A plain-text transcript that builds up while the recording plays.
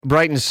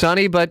bright and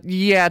sunny, but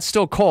yeah, it's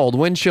still cold.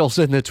 Wind chills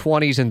in the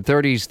 20s and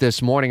 30s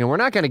this morning, and we're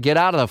not going to get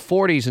out of the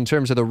 40s in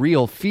terms of the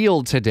real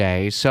feel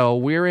today, so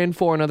we're in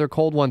for another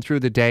cold one through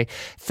the day.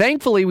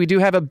 Thankfully, we do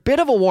have a bit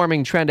of a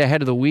warming trend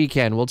ahead of the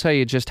weekend. We'll tell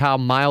you just how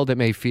mild it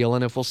may feel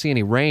and if we'll see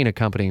any rain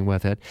accompanying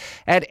with it.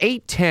 At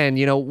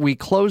 8:10, we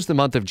closed the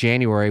month of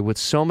January with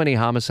so many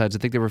homicides. I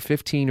think there were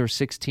 15 or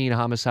 16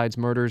 homicides,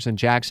 murders in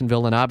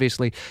Jacksonville, and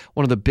obviously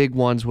one of the big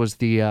ones was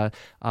the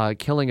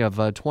killing of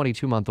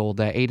 22-month-old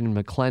Aiden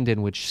McClendon,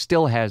 which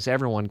still has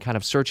everyone kind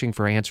of searching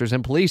for answers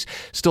and police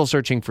still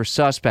searching for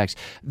suspects.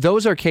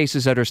 Those are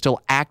cases that are still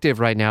active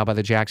right now by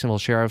the Jacksonville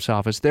Sheriff's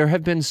Office. There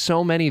have been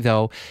so many,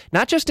 though,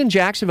 not just in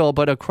Jacksonville,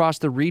 but across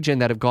the region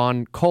that have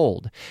gone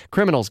cold.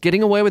 Criminals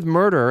getting away with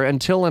murder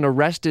until an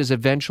arrest is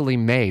eventually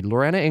made.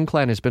 Lorena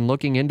Inclán has been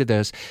looking into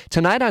this.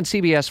 Tonight on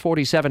CBS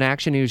 47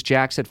 Action News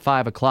Jax at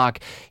 5 o'clock,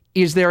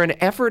 is there an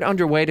effort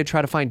underway to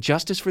try to find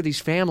justice for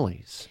these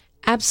families?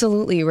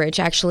 Absolutely, Rich.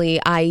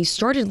 Actually, I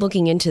started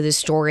looking into this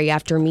story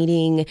after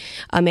meeting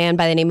a man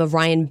by the name of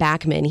Ryan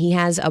Backman. He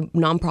has a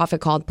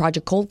nonprofit called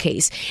Project Cold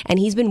Case, and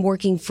he's been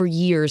working for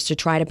years to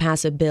try to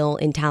pass a bill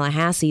in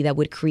Tallahassee that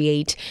would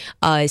create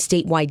a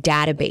statewide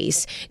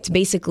database. It's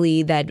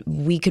basically that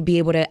we could be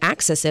able to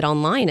access it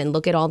online and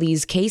look at all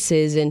these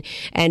cases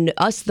and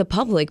us, the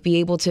public, be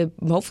able to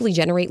hopefully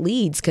generate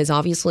leads, because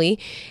obviously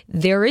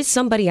there is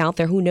somebody out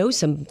there who knows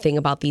something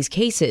about these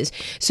cases.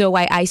 So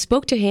I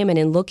spoke to him, and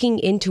in looking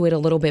into it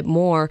a little bit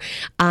more,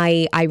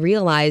 I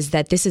realized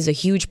that this is a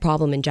huge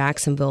problem in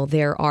Jacksonville.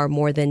 There are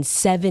more than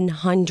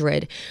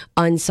 700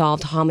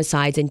 unsolved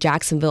homicides in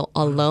Jacksonville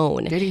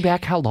alone. Dating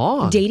back how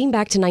long? Dating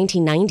back to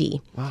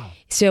 1990. Wow.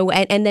 So,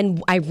 and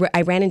then I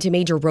ran into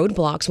major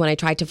roadblocks when I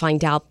tried to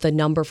find out the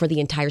number for the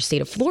entire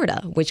state of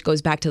Florida, which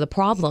goes back to the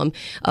problem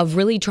of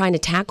really trying to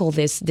tackle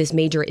this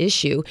major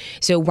issue.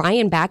 So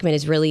Ryan Backman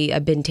has really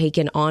been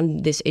taken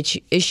on this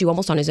issue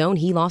almost on his own.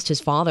 He lost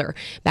his father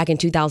back in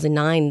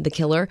 2009. The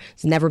killer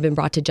has never been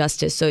brought to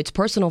justice. So it's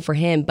personal for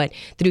him, but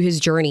through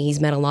his journey, he's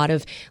met a lot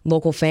of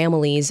local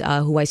families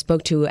who I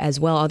spoke to as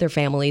well, other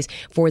families,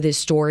 for this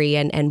story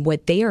and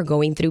what they are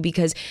going through,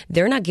 because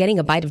they're not getting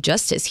a bite of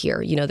justice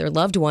here. Their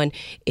loved one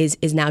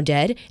is now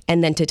dead,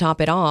 and then to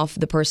top it off,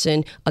 the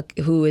person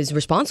who is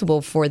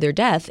responsible for their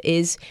death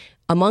is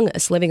among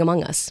us, living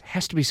among us. It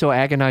has to be so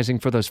agonizing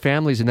for those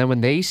families. And then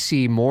when they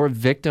see more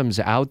victims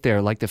out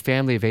there, like the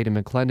family of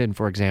Aiden McClendon,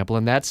 for example,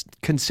 and that's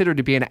considered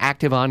to be an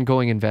active,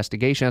 ongoing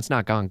investigation. That's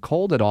not gone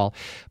cold at all.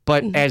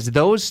 But as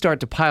those start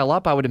to pile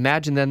up, I would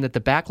imagine then that the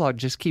backlog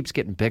just keeps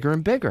getting bigger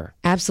and bigger.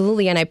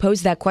 Absolutely. And I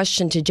posed that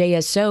question to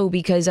JSO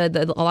because a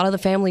lot of the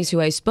families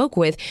who I spoke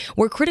with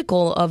were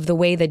critical of the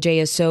way that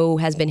JSO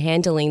has been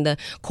handling the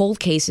cold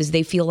cases.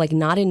 They feel like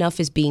not enough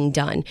is being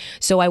done.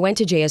 So I went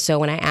to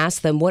JSO and I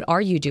asked them, what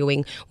are you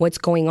doing? What's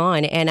going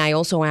on? And I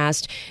also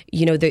asked,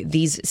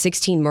 these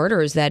 16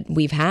 murders that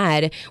we've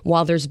had,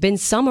 while there's been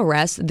some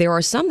arrests, there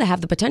are some that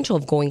have the potential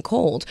of going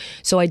cold.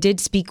 So I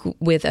did speak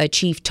with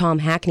Chief Tom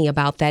Hackney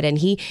about that, and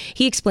he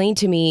explained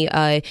to me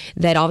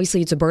that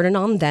obviously it's a burden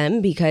on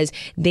them because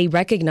they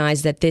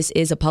recognize that this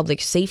is a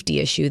public safety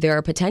issue. There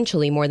are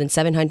potentially more than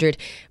 700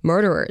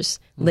 murderers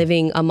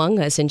living among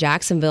us in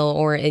Jacksonville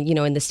or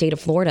in the state of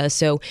Florida.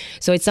 So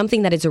it's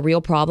something that is a real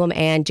problem,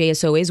 and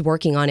JSO is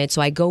working on it.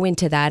 So I go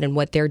into that and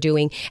what they're doing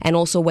and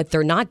also what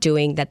they're not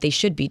doing that they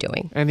should be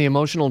doing. And the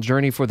emotional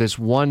journey for this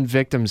one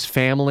victim's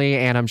family,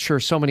 and I'm sure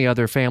so many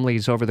other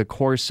families over the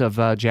course of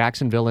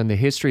Jacksonville and the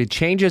history,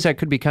 changes that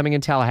could be coming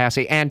in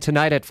Tallahassee. And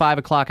tonight at 5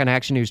 o'clock on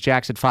Action News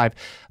Jax at 5,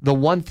 the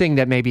one thing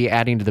that may be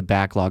adding to the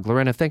backlog.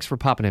 Lorena, thanks for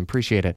popping in. Appreciate it.